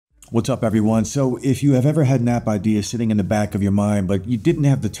What's up, everyone? So if you have ever had an app idea sitting in the back of your mind, but you didn't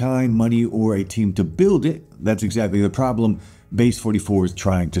have the time, money, or a team to build it, that's exactly the problem Base44 is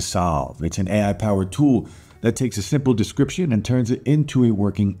trying to solve. It's an AI-powered tool that takes a simple description and turns it into a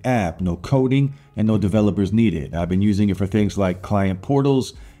working app. No coding and no developers needed. I've been using it for things like client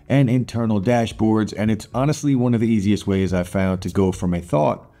portals and internal dashboards, and it's honestly one of the easiest ways I've found to go from a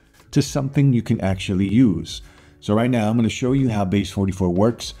thought to something you can actually use. So right now, I'm going to show you how Base44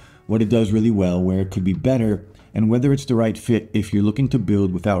 works, what it does really well, where it could be better, and whether it's the right fit if you're looking to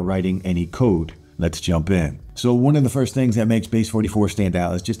build without writing any code. Let's jump in. So one of the first things that makes Base44 stand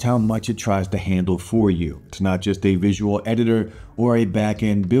out is just how much it tries to handle for you. It's not just a visual editor or a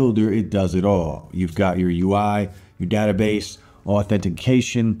back-end builder, it does it all. You've got your UI, your database,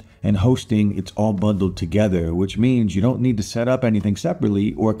 authentication, and hosting. It's all bundled together, which means you don't need to set up anything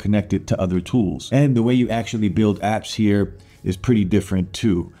separately or connect it to other tools. And the way you actually build apps here is pretty different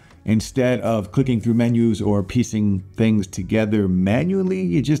too. Instead of clicking through menus or piecing things together manually,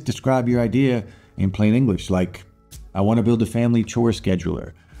 you just describe your idea in plain English, like, I want to build a family chore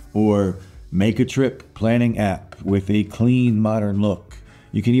scheduler, or make a trip planning app with a clean, modern look.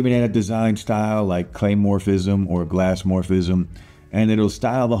 You can even add a design style like clay morphism or glass morphism, and it'll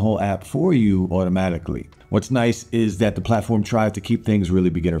style the whole app for you automatically. What's nice is that the platform tries to keep things really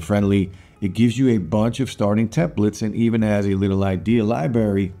beginner friendly. It gives you a bunch of starting templates and even has a little idea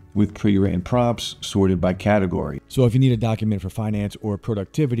library with pre-written prompts sorted by category. So if you need a document for finance or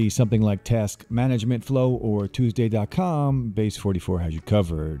productivity, something like task management flow or Tuesday.com, Base44 has you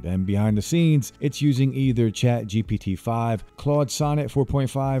covered. And behind the scenes, it's using either ChatGPT 5, Claude Sonnet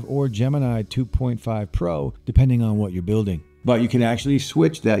 4.5, or Gemini 2.5 Pro, depending on what you're building. But you can actually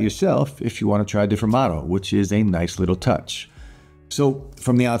switch that yourself if you want to try a different model, which is a nice little touch. So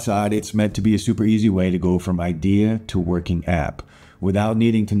from the outside, it's meant to be a super easy way to go from idea to working app without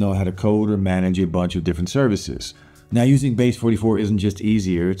needing to know how to code or manage a bunch of different services. Now, using Base44 isn't just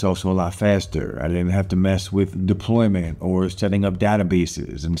easier, it's also a lot faster. I didn't have to mess with deployment or setting up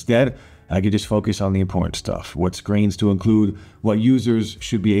databases. Instead, I could just focus on the important stuff, what screens to include, what users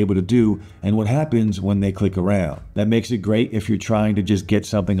should be able to do, and what happens when they click around. That makes it great if you're trying to just get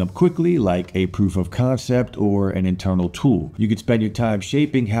something up quickly, like a proof of concept or an internal tool. You could spend your time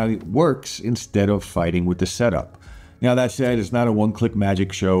shaping how it works instead of fighting with the setup. Now, that said, it's not a one-click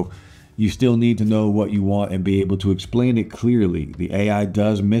magic show. You still need to know what you want and be able to explain it clearly. The AI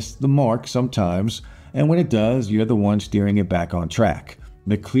does miss the mark sometimes, and when it does, you're the one steering it back on track.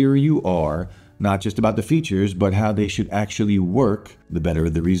 The clearer you are, not just about the features, but how they should actually work, the better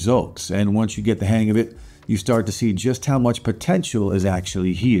the results. And once you get the hang of it, you start to see just how much potential is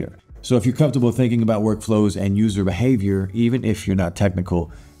actually here. So if you're comfortable thinking about workflows and user behavior, even if you're not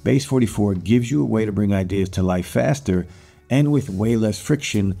technical, Base44 gives you a way to bring ideas to life faster and with way less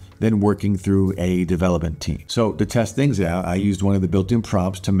friction than working through a development team. So to test things out, I used one of the built-in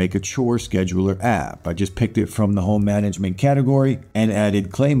prompts to make a chore scheduler app. I just picked it from the home management category and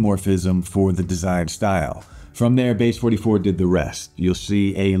added clay morphism for the design style. From there, Base44 did the rest. You'll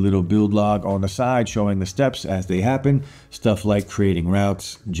see a little build log on the side showing the steps as they happen, stuff like creating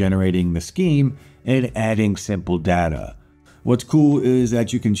routes, generating the scheme, and adding simple data. What's cool is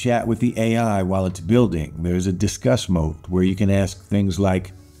that you can chat with the AI while it's building. There's a discuss mode where you can ask things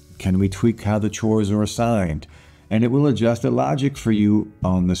like, can we tweak how the chores are assigned? And it will adjust the logic for you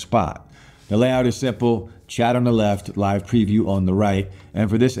on the spot. The layout is simple, chat on the left, live preview on the right. And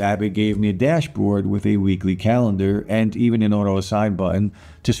for this app, it gave me a dashboard with a weekly calendar and even an auto assign button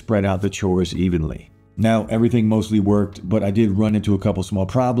to spread out the chores evenly. Now, everything mostly worked, but I did run into a couple small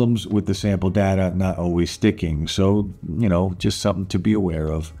problems with the sample data not always sticking. So, just something to be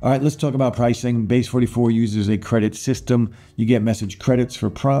aware of. All right, let's talk about pricing. Base44 uses a credit system. You get message credits for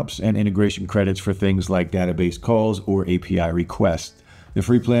prompts and integration credits for things like database calls or API requests. The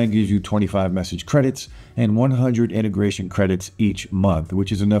free plan gives you 25 message credits and 100 integration credits each month,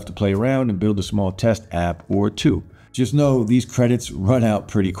 which is enough to play around and build a small test app or two. Just know these credits run out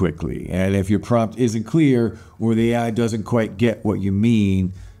pretty quickly, and if your prompt isn't clear or the AI doesn't quite get what you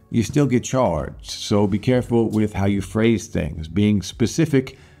mean, you still get charged. So be careful with how you phrase things. Being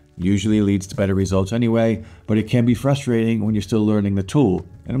specific usually leads to better results anyway, but it can be frustrating when you're still learning the tool.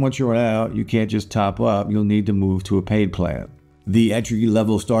 And once you're out, you can't just top up, you'll need to move to a paid plan. The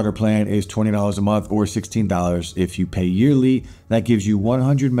entry-level starter plan is $20 a month or $16 if you pay yearly. That gives you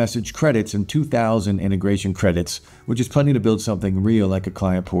 100 message credits and 2,000 integration credits, which is plenty to build something real like a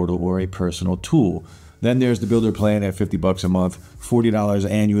client portal or a personal tool. Then there's the builder plan at $50 a month, $40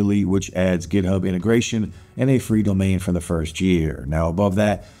 annually, which adds GitHub integration and a free domain for the first year. Now above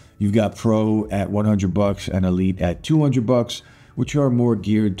that, you've got Pro at $100 and Elite at $200, which are more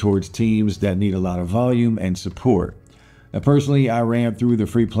geared towards teams that need a lot of volume and support. Now, personally, I ran through the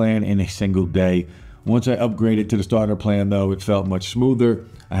free plan in a single day. Once I upgraded to the starter plan, though, it felt much smoother.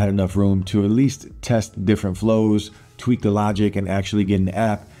 I had enough room to at least test different flows, tweak the logic, and actually get an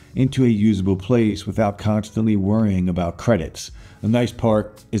app into a usable place without constantly worrying about credits. The nice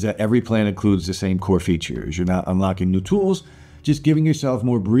part is that every plan includes the same core features. You're not unlocking new tools, just giving yourself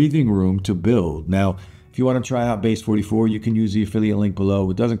more breathing room to build. Now, if you want to try out Base44, you can use the affiliate link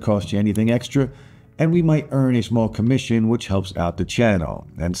below. It doesn't cost you anything extra, and we might earn a small commission, which helps out the channel.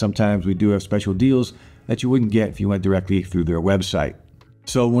 And sometimes we do have special deals that you wouldn't get if you went directly through their website.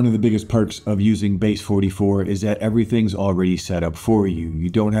 So one of the biggest perks of using Base44 is that everything's already set up for you. You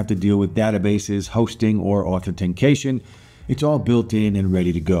don't have to deal with databases, hosting, or authentication. It's all built in and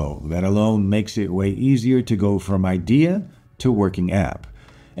ready to go. That alone makes it way easier to go from idea to working app.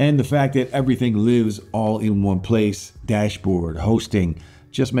 And the fact that everything lives all in one place, dashboard, hosting,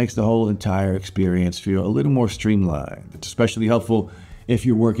 just makes the whole entire experience feel a little more streamlined. It's especially helpful if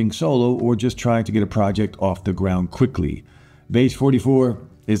you're working solo or just trying to get a project off the ground quickly. Base44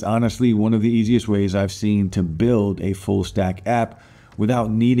 is honestly one of the easiest ways I've seen to build a full stack app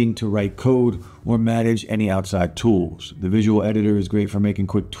without needing to write code or manage any outside tools. The visual editor is great for making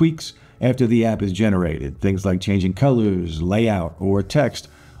quick tweaks after the app is generated. Things like changing colors, layout, or text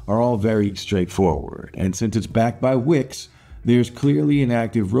are all very straightforward. And since it's backed by Wix, there's clearly an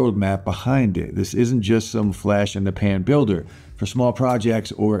active roadmap behind it. This isn't just some flash in the pan builder. For small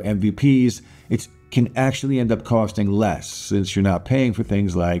projects or MVPs, it can actually end up costing less since you're not paying for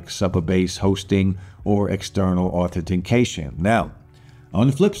things like sub-base hosting or external authentication. Now, on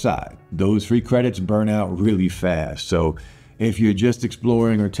the flip side, those free credits burn out really fast. So if you're just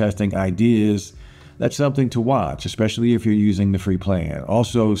exploring or testing ideas, that's something to watch, especially if you're using the free plan.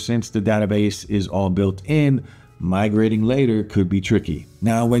 Also, since the database is all built in, migrating later could be tricky.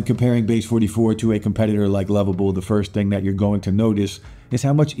 Now, when comparing Base44 to a competitor like Lovable, the first thing that you're going to notice is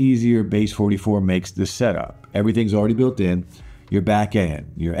how much easier Base44 makes the setup. Everything's already built in, your backend,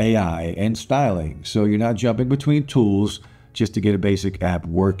 your AI, and styling, so you're not jumping between tools just to get a basic app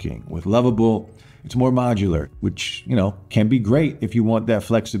working. With Lovable, it's more modular, which, can be great if you want that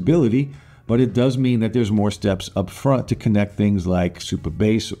flexibility, but it does mean that there's more steps up front to connect things like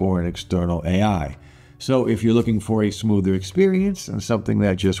Supabase or an external AI. So if you're looking for a smoother experience and something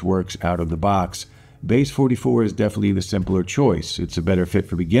that just works out of the box, Base44 is definitely the simpler choice. It's a better fit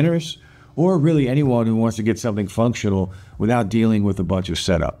for beginners or really anyone who wants to get something functional without dealing with a bunch of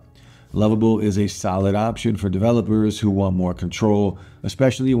setup. Lovable is a solid option for developers who want more control,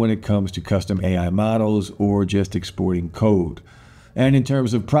 especially when it comes to custom AI models or just exporting code. And in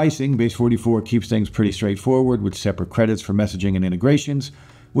terms of pricing, Base44 keeps things pretty straightforward with separate credits for messaging and integrations,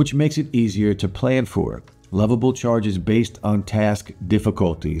 which makes it easier to plan for. Lovable charges based on task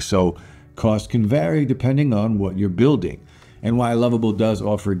difficulty, so cost can vary depending on what you're building. And while Lovable does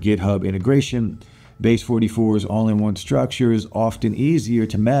offer GitHub integration, Base44's all-in-one structure is often easier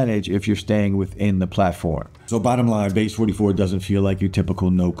to manage if you're staying within the platform. So bottom line, Base44 doesn't feel like your typical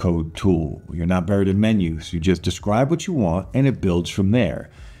no-code tool. You're not buried in menus. You just describe what you want and it builds from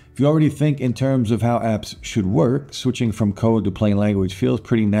there. If you already think in terms of how apps should work, switching from code to plain language feels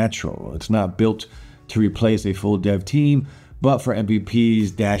pretty natural. It's not built to replace a full dev team, but for MVPs,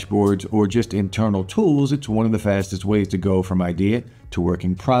 dashboards, or just internal tools, it's one of the fastest ways to go from idea to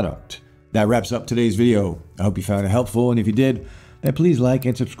working product. That wraps up today's video. I hope you found it helpful, and if you did, then please like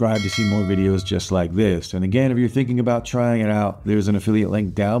and subscribe to see more videos just like this. And again, if you're thinking about trying it out, there's an affiliate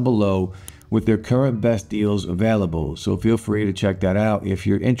link down below with their current best deals available, so feel free to check that out if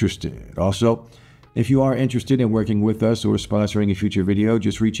you're interested. Also, if you are interested in working with us or sponsoring a future video,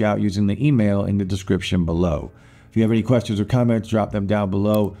 just reach out using the email in the description below. If you have any questions or comments, drop them down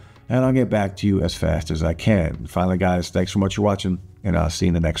below, and I'll get back to you as fast as I can. Finally, guys, thanks so much for watching, and I'll see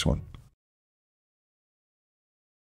you in the next one.